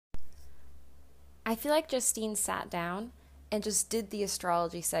I feel like Justine sat down and just did the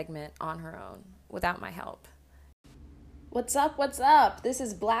astrology segment on her own without my help. What's up? What's up? This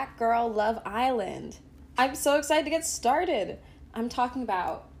is Black Girl Love Island. I'm so excited to get started. I'm talking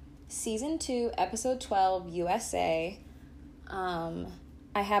about Season 2, Episode 12, USA. I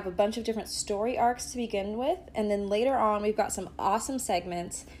have a bunch of different story arcs to begin with, and then later on we've got some awesome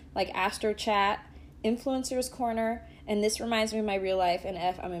segments like Astro Chat, Influencers Corner, and this reminds me of my real life, and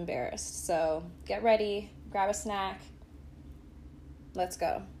F, I'm embarrassed. So get ready, grab a snack, let's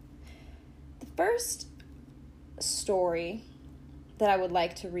go. The first story that I would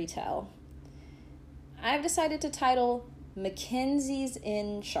like to retell, I've decided to title Mackenzie's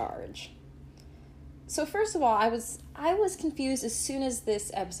in Charge. So first of all, I was confused as soon as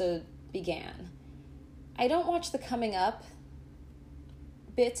this episode began. I don't watch the coming up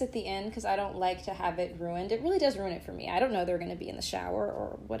bits at the end because I don't like to have it ruined. It really does ruin it for me. I don't know they're going to be in the shower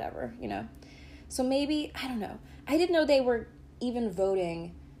or whatever, you know. So maybe, I don't know. I didn't know they were even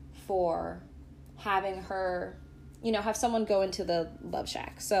voting for having her, you know, have someone go into the love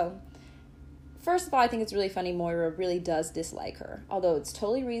shack. So first of all, I think it's really funny Moira really does dislike her. Although it's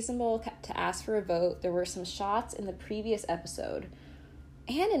totally reasonable to ask for a vote. There were some shots in the previous episode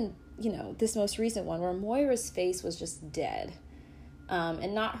and in, you know, this most recent one where Moira's face was just dead.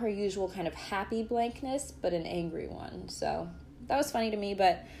 And not her usual kind of happy blankness, but an angry one. So that was funny to me.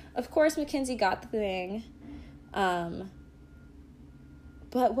 But of course, Mackenzie got the thing. But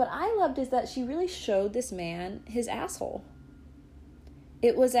what I loved is that she really showed this man his asshole.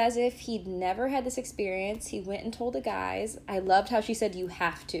 It was as if he'd never had this experience. He went and told the guys. I loved how she said, "You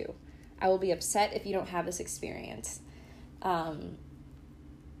have to. I will be upset if you don't have this experience." And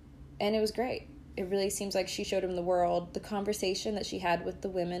it was great. It really seems like she showed him the world. The conversation that she had with the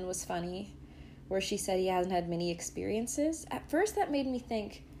women was funny, where she said he hasn't had many experiences. At first, that made me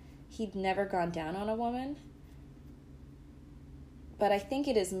think he'd never gone down on a woman. But I think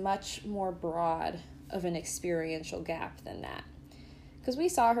it is much more broad of an experiential gap than that. Because we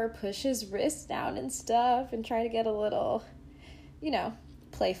saw her push his wrist down and stuff and try to get a little, you know,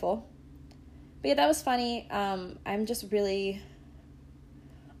 playful. But yeah, that was funny. I'm just really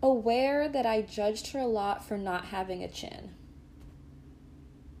aware that I judged her a lot for not having a chin.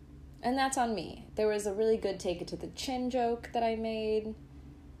 And that's on me. There was a really good take it to the chin joke that I made.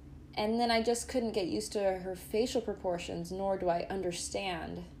 And then I just couldn't get used to her facial proportions, nor do I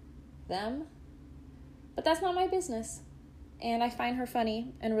understand them. But that's not my business. And I find her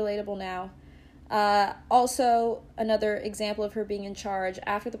funny and relatable now. Also, another example of her being in charge,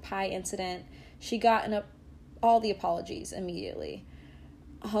 after the pie incident, she got all the apologies immediately.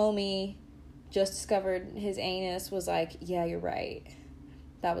 Homie just discovered his anus, was like, "Yeah, you're right.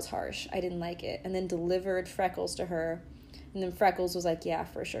 That was harsh. I didn't like it." And then delivered Freckles to her. And then Freckles was like, "Yeah,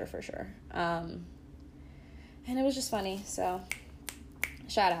 for sure, for sure." And it was just funny. So,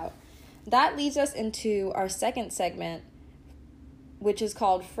 shout out. That leads us into our second segment, which is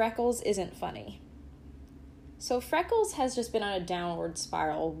called Freckles Isn't Funny. So Freckles has just been on a downward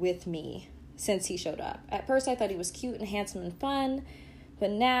spiral with me since he showed up. At first I thought he was cute and handsome and fun, but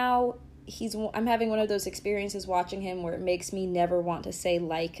now I'm having one of those experiences watching him where it makes me never want to say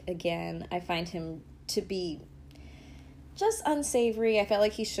like again. I find him to be just unsavory. I felt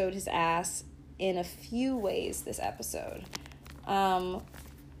like he showed his ass in a few ways this episode.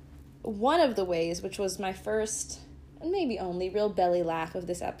 One of the ways, which was my first and maybe only real belly laugh of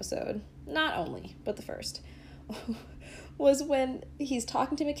this episode, not only, but the first, was when he's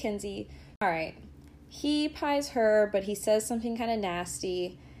talking to Mackenzie. All right, he pies her, but he says something kind of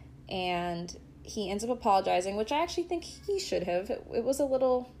nasty, and he ends up apologizing, which I actually think he should have. It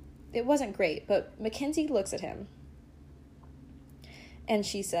wasn't great, but Mackenzie looks at him, and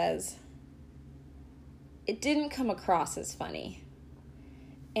she says, "It didn't come across as funny."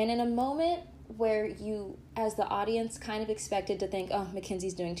 And in a moment where you, as the audience, kind of expected to think, "Oh,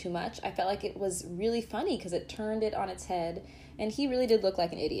 Mackenzie's doing too much," I felt like it was really funny because it turned it on its head, and he really did look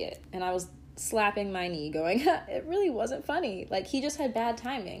like an idiot. And I was slapping my knee going, it really wasn't funny. Like, he just had bad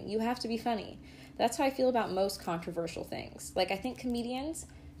timing. You have to be funny. That's how I feel about most controversial things. Like, I think comedians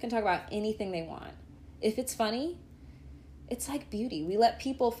can talk about anything they want. If it's funny, it's like beauty. We let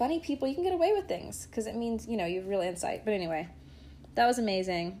funny people, you can get away with things because it means, you know, you have real insight. But anyway, that was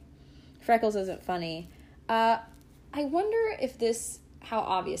amazing. Freckles isn't funny. I wonder how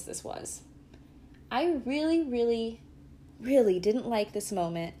obvious this was. I really, really, really didn't like this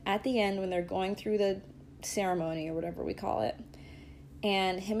moment at the end when they're going through the ceremony or whatever we call it.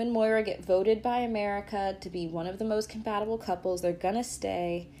 And him and Moira get voted by America to be one of the most compatible couples. They're gonna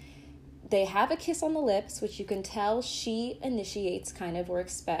stay. They have a kiss on the lips, which you can tell she initiates kind of or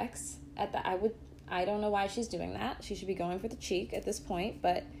expects. I don't know why she's doing that. She should be going for the cheek at this point,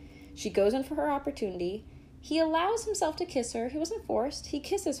 but she goes in for her opportunity. He allows himself to kiss her. He wasn't forced. He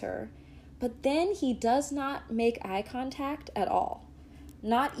kisses her. But then he does not make eye contact at all.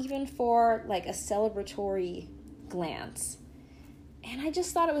 Not even for like a celebratory glance. And I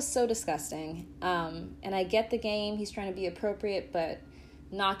just thought it was so disgusting. And I get the game. He's trying to be appropriate, but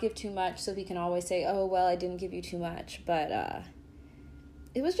not give too much so he can always say, oh, well, I didn't give you too much. But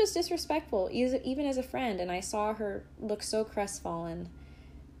it was just disrespectful, even as a friend. And I saw her look so crestfallen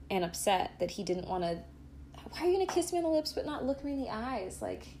and upset that he didn't want to. Why are you going to kiss me on the lips but not look me in the eyes?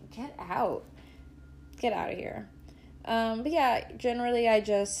 Like, get out. Get out of here. But yeah, generally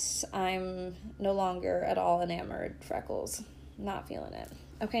I'm no longer at all enamored, Freckles. Not feeling it.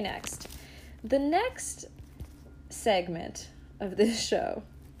 Okay, next. The next segment of this show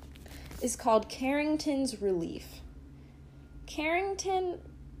is called Carrington's Relief. Carrington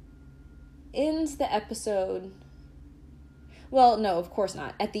ends the episode. Well, no, of course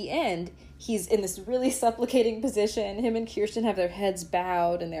not. At the end, he's in this really supplicating position. Him and Kirsten have their heads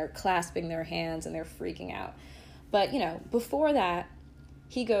bowed and they're clasping their hands and they're freaking out. But, before that,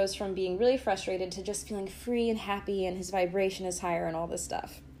 he goes from being really frustrated to just feeling free and happy and his vibration is higher and all this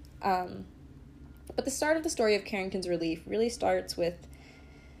stuff. But the start of the story of Carrington's Relief really starts with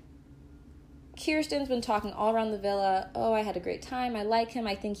Kirsten's been talking all around the villa. Oh, I had a great time. I like him.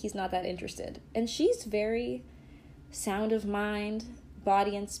 I think he's not that interested. And she's very sound of mind,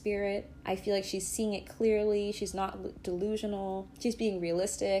 body and spirit. I feel like she's seeing it clearly. She's not delusional. She's being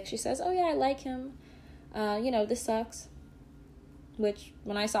realistic. She says, oh yeah, I like him. This sucks. Which,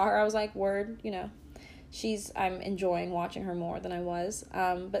 when I saw her, I was like, word, I'm enjoying watching her more than I was.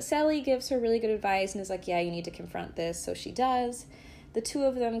 But Sally gives her really good advice and is like, yeah, you need to confront this. So she does. The two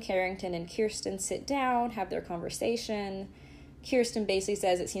of them, Carrington and Kirsten, sit down, have their conversation. Kirsten basically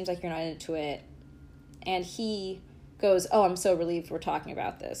says, it seems like you're not into it. And he goes, oh, I'm so relieved we're talking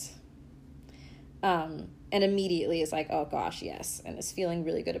about this. And immediately is like, oh gosh, yes. And is feeling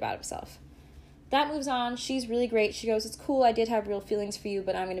really good about himself. That moves on. She's really great. She goes, it's cool. I did have real feelings for you,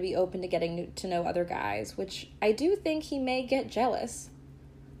 but I'm going to be open to getting to know other guys, which I do think he may get jealous.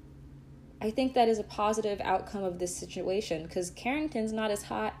 I think that is a positive outcome of this situation because Carrington's not as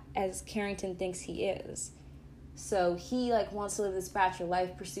hot as Carrington thinks he is. So he wants to live this bachelor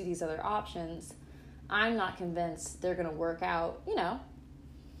life, pursue these other options. I'm not convinced they're going to work out.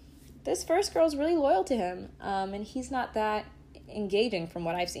 This first girl's really loyal to him, and he's not that engaging from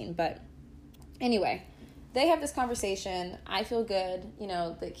what I've seen, but anyway, they have this conversation. I feel good,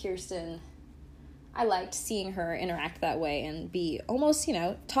 that Kirsten, I liked seeing her interact that way and be almost,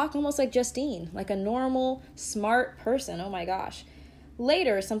 talk almost like Justine, like a normal, smart person. Oh my gosh.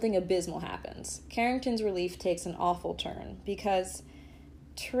 Later, something abysmal happens. Carrington's Relief takes an awful turn because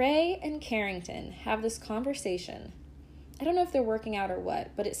Trey and Carrington have this conversation. I don't know if they're working out or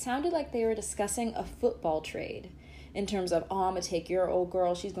what, but it sounded like they were discussing a football trade. In terms of, oh, I'm going to take your old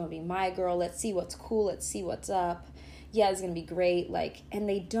girl. She's going to be my girl. Let's see what's cool. Let's see what's up. Yeah, it's going to be great. And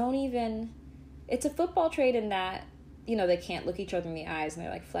they don't even, it's a football trade in that, they can't look each other in the eyes and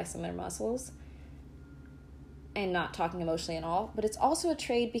they're flexing their muscles and not talking emotionally at all. But it's also a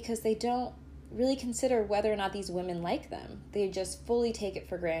trade because they don't really consider whether or not these women like them. They just fully take it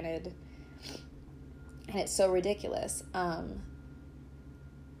for granted. And it's so ridiculous.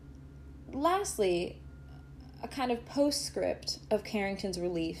 Lastly, a kind of postscript of Carrington's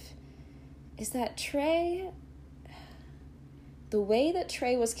Relief is that the way that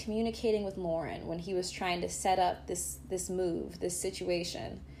Trey was communicating with Lauren when he was trying to set up this move, this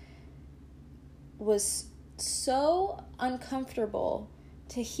situation, was so uncomfortable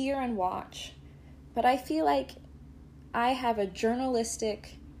to hear and watch. But I feel like I have a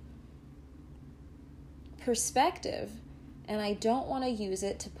journalistic perspective, and I don't want to use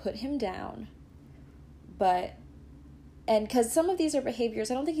it to put him down. And because some of these are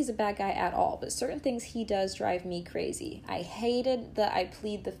behaviors, I don't think he's a bad guy at all, but certain things he does drive me crazy. I hated the I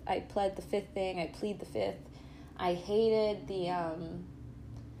pled the fifth thing, I plead the fifth. I hated the,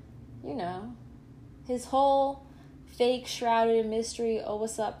 his whole fake shrouded in mystery, oh,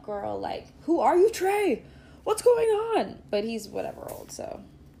 what's up, girl, who are you, Trey? What's going on? But he's whatever old, so.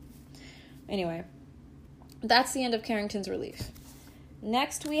 Anyway, that's the end of Carrington's Relief.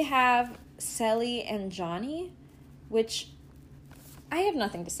 Next we have Sally and Johnny, which I have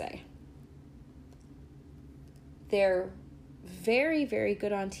nothing to say. They're very, very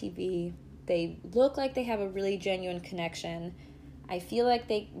good on TV. They look like they have a really genuine connection. I feel like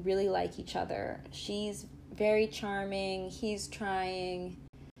they really like each other. She's very charming. He's trying.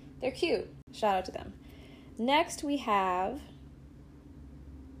 They're cute. Shout out to them. Next we have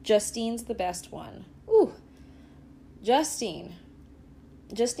Justine's the best one. Ooh, Justine's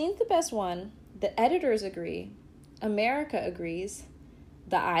the best one. The editors agree. America agrees.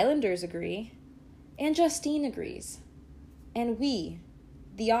 The Islanders agree. And Justine agrees. And we,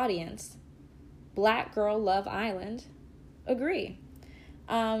 the audience, Black Girl Love Island, agree.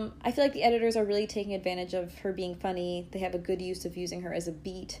 I feel like the editors are really taking advantage of her being funny. They have a good use of using her as a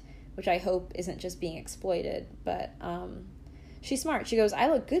beat, which I hope isn't just being exploited. But she's smart. She goes, I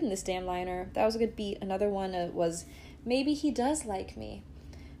look good in this damn liner. That was a good beat. Another one was, maybe he does like me,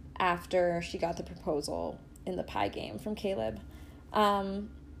 after she got the proposal in the pie game from Caleb.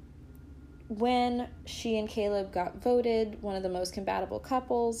 When she and Caleb got voted one of the most compatible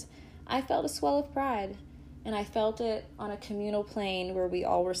couples, I felt a swell of pride. And I felt it on a communal plane where we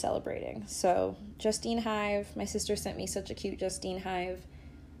all were celebrating. So, Justine Hive, my sister sent me such a cute Justine Hive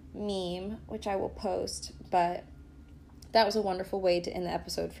meme, which I will post, but that was a wonderful way to end the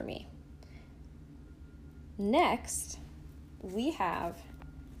episode for me. Next, we have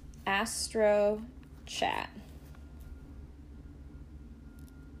Astro Chat.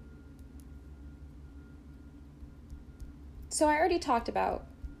 So I already talked about,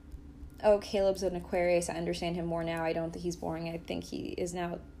 Caleb's an Aquarius. I understand him more now. I don't think he's boring. I think he is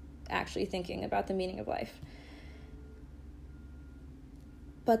now actually thinking about the meaning of life.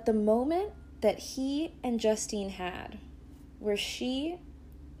 But the moment that he and Justine had, where she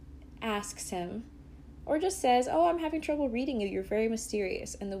asks him, or just says, oh, I'm having trouble reading you, you're very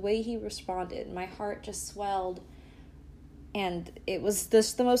mysterious, and the way he responded, my heart just swelled, and it was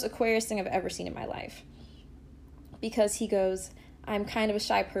the most Aquarius thing I've ever seen in my life. Because he goes, I'm kind of a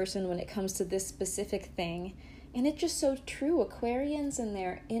shy person when it comes to this specific thing. And it's just so true. Aquarians and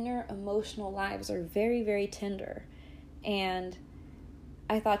their inner emotional lives are very, very tender. And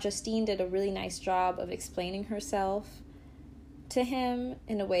I thought Justine did a really nice job of explaining herself to him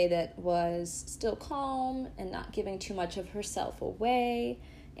in a way that was still calm and not giving too much of herself away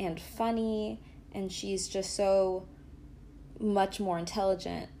and funny. And she's just so much more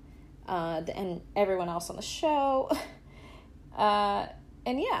intelligent than everyone else on the show.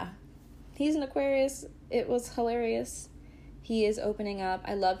 And yeah, he's an Aquarius. It was hilarious. He is opening up.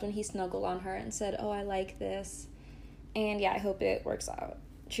 I loved when he snuggled on her and said, oh, I like this. And yeah, I hope it works out.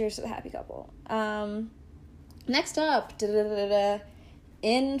 Cheers to the happy couple. Next up,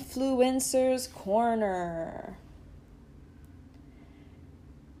 Influencers Corner.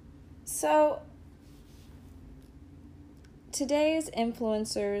 So, today's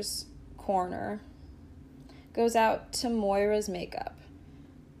Influencers Corner goes out to Moira's makeup.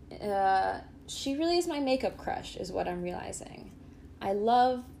 She really is my makeup crush, is what I'm realizing. I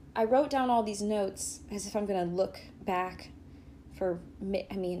wrote down all these notes as if I'm going to look back for,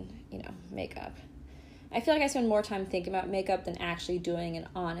 makeup. I feel like I spend more time thinking about makeup than actually doing an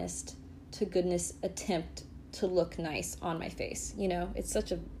honest to goodness attempt to look nice on my face. It's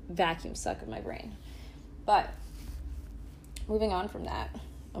such a vacuum suck of my brain. But moving on from that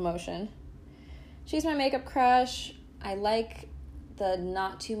emotion, she's my makeup crush. I like the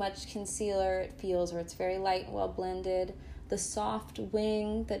not too much concealer it feels, or it's very light and well blended. The soft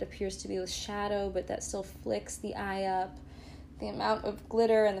wing that appears to be with shadow, but that still flicks the eye up. The amount of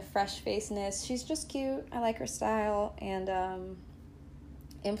glitter and the fresh facedness. She's just cute. I like her style. And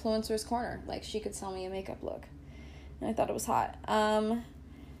Influencer's Corner. Like, she could sell me a makeup look. And I thought it was hot.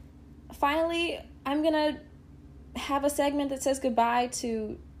 Finally, I'm going to have a segment that says goodbye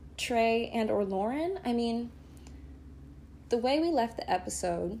to Trey and or Lauren. I mean, the way we left the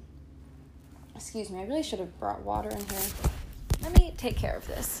episode... Excuse me, I really should have brought water in here. Let me take care of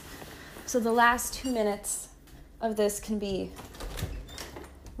this. So the last 2 minutes of this can be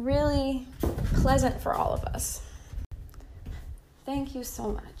really pleasant for all of us. Thank you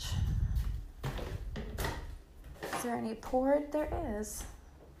so much. Is there any poured? There is.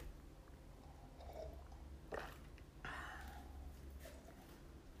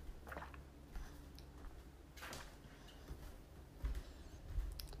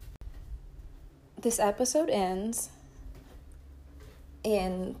 This episode ends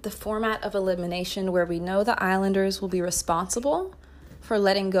in the format of elimination, where we know the Islanders will be responsible for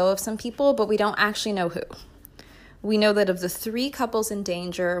letting go of some people, but we don't actually know who. We know that of the 3 couples in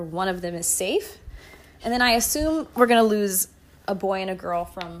danger, one of them is safe. And then I assume we're going to lose a boy and a girl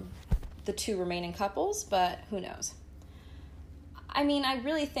from the 2 remaining couples, but who knows? I mean, I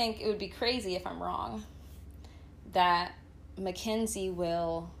really think it would be crazy if I'm wrong that Mackenzie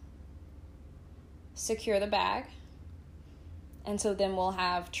will secure the bag. And so then we'll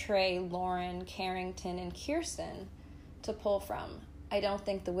have Trey, Lauren, Carrington, and Kirsten to pull from. I don't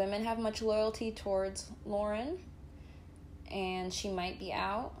think the women have much loyalty towards Lauren. and she might be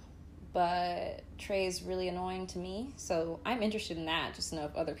out, but Trey's really annoying to me, so I'm interested in that, just to know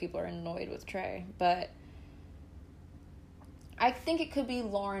if other people are annoyed with Trey. But I think it could be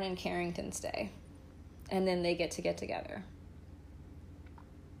Lauren and Carrington stay, and then they get together.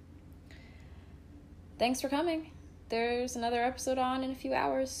 Thanks for coming. There's another episode on in a few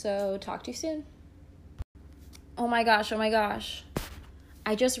hours, so talk to you soon. Oh my gosh.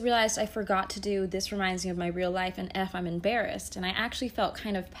 I just realized I forgot to do This Reminds Me of My Real Life and F, I'm Embarrassed, and I actually felt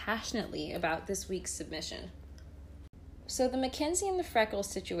kind of passionately about this week's submission. So the Mackenzie and the Freckles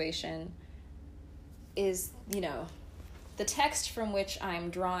situation is, the text from which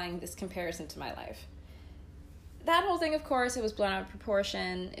I'm drawing this comparison to my life. That whole thing, of course, it was blown out of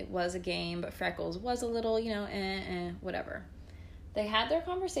proportion. It was a game, but Freckles was a little, whatever. They had their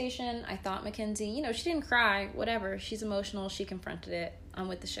conversation. I thought Mackenzie, she didn't cry, whatever. She's emotional. She confronted it. I'm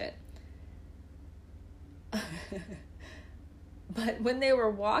with the shit. But when they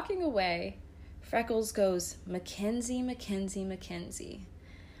were walking away, Freckles goes, Mackenzie.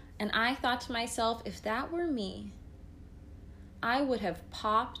 And I thought to myself, if that were me, I would have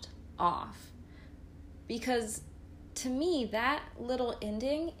popped off. Because to me, that little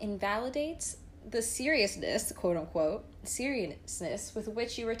ending invalidates the seriousness, quote unquote, seriousness with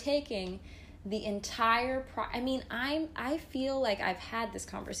which you were taking the entire I feel like I've had this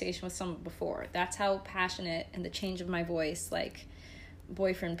conversation with someone before. That's how passionate, and the change of my voice, like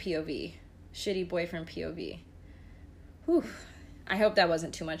boyfriend POV, shitty boyfriend POV. Whew. I hope that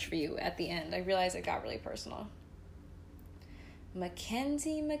wasn't too much for you at the end. I realized it got really personal.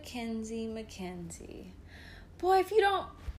 Mackenzie. Boy, if you don't